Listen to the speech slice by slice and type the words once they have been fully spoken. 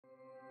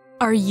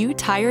Are you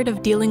tired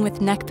of dealing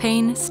with neck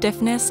pain,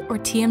 stiffness, or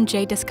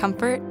TMJ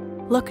discomfort?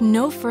 Look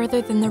no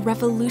further than the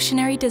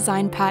revolutionary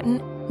design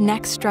patent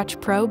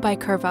NeckStretchPro by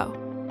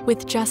KURVO.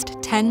 With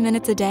just 10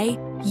 minutes a day,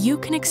 you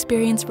can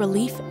experience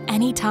relief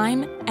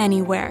anytime,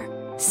 anywhere.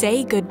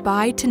 Say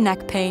goodbye to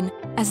neck pain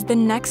as the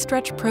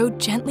NeckStretchPro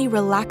gently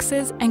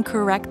relaxes and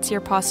corrects your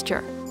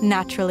posture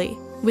naturally,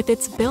 with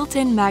its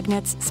built-in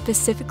magnets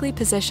specifically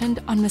positioned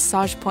on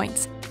massage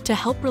points to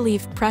help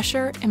relieve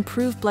pressure,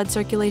 improve blood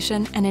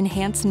circulation, and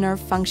enhance nerve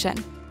function.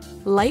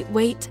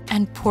 Lightweight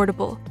and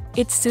portable,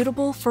 it's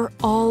suitable for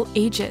all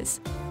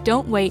ages.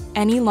 Don't wait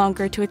any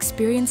longer to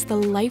experience the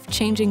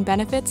life-changing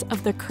benefits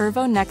of the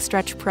KURVO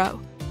NeckStretchPro.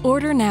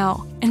 Order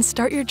now and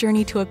start your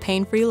journey to a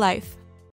pain-free life.